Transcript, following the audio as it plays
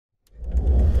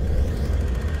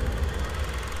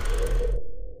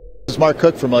Marc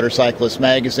Cook from Motorcyclist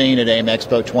magazine at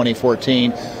AIMEXpo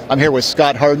 2014. I'm here with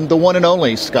Scott Hardin, the one and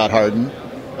only Scott Hardin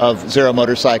of Zero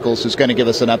Motorcycles, who's going to give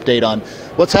us an update on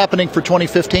what's happening for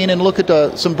 2015 and look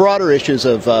at some broader issues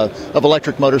of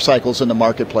electric motorcycles in the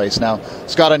marketplace. Now,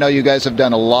 Scott, I know you guys have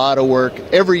done a lot of work.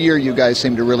 Every year you guys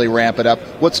seem to really ramp it up.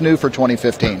 What's new for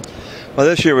 2015? Well,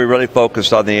 this year we really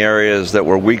focused on the areas that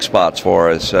were weak spots for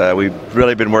us. We've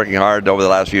really been working hard over the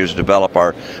last few years to develop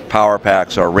our power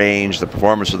packs, our range, the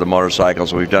performance of the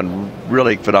motorcycles. We've done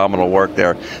really phenomenal work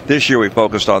there. This year we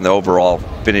focused on the overall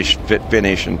finish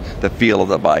and the feel of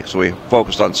the bike. So we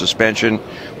focused on suspension.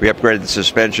 We upgraded the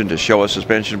suspension to Showa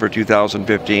suspension for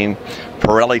 2015.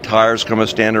 Pirelli tires come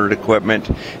as standard equipment,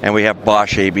 and we have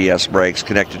Bosch ABS brakes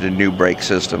connected to new brake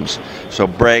systems. So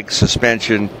brakes,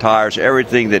 suspension, tires,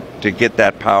 everything to get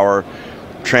that power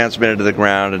transmitted to the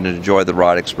ground and enjoy the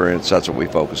ride experience. That's what we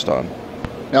focused on.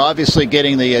 Now, obviously,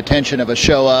 getting the attention of a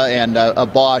Showa and a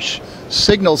Bosch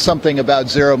signals something about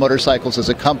Zero Motorcycles as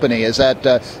a company. Is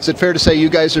it fair to say you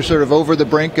guys are sort of over the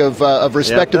brink of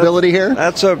respectability here?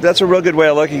 That's a real good way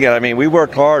of looking at it. I mean, we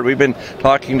worked hard. We've been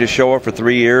talking to Showa for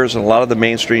 3 years and a lot of the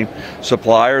mainstream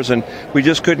suppliers, and we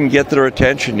just couldn't get their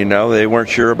attention. You know, they weren't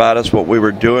sure about us, what we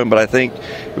were doing. But I think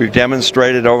we've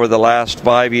demonstrated over the last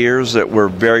 5 years that we're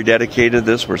very dedicated to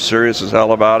this. We're serious as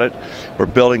hell about it. We're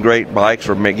building great bikes.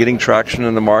 We're getting traction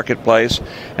in the marketplace,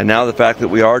 and now the fact that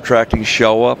we are attracting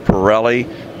Showa, Pirelli,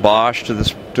 Bosch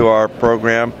to our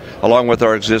program, along with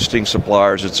our existing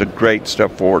suppliers, it's a great step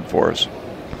forward for us.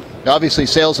 Now, obviously,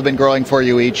 sales have been growing for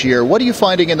you each year. What are you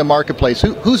finding in the marketplace?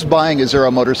 Who's buying a Zero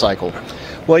motorcycle?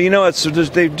 Well, you know,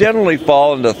 they generally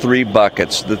fall into 3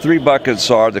 buckets. The 3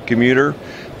 buckets are the commuter.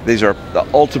 These are the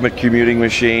ultimate commuting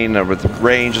machine with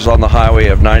ranges on the highway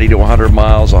of 90 to 100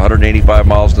 miles, 185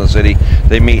 miles in the city.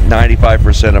 They meet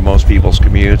 95% of most people's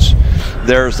commutes.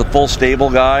 There's the full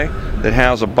stable guy that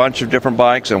has a bunch of different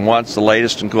bikes and wants the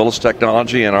latest and coolest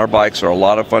technology, and our bikes are a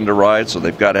lot of fun to ride, so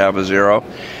they've got to have a Zero.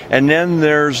 And then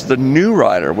there's the new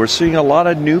rider. We're seeing a lot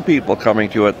of new people coming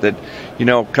to it that, you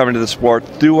know, coming to the sport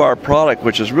through our product,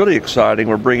 which is really exciting.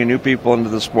 We're bringing new people into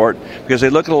the sport because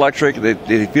they look at electric,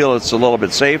 they feel it's a little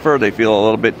bit safer, they feel a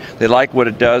little bit, they like what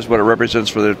it does, what it represents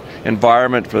for the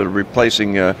environment, for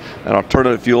replacing an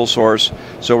alternative fuel source.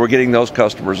 So we're getting those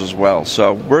customers as well.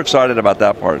 So we're excited about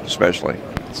that part especially.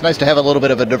 It's nice to have a little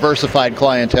bit of a diversified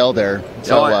clientele there.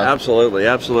 So, absolutely.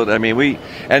 I mean,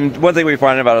 and one thing we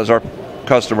find about is our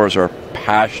customers are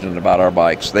passionate about our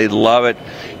bikes. They love it.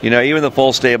 You know, even the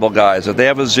full stable guys, if they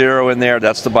have a Zero in there,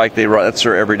 that's the bike they ride. That's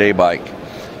their everyday bike.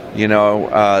 You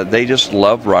know, they just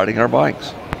love riding our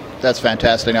bikes. That's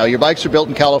fantastic. Now, your bikes are built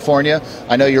in California.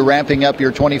 I know you're ramping up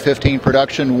your 2015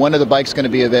 production. When are the bikes going to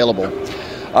be available?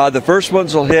 The first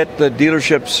ones will hit the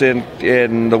dealerships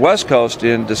in the West Coast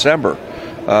in December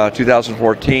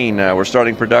 2014. We're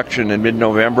starting production in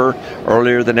mid-November,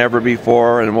 earlier than ever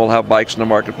before, and we'll have bikes in the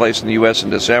marketplace in the U.S. in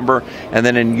December, and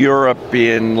then in Europe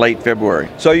in late February.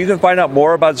 So you can find out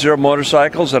more about Zero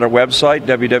Motorcycles at our website,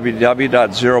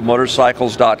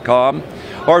 www.zeromotorcycles.com,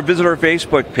 or visit our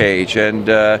Facebook page and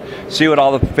see what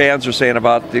all the fans are saying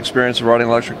about the experience of riding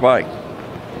an electric bike.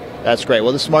 That's great.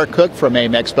 Well, this is Marc Cook from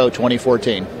AIMEXpo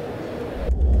 2014.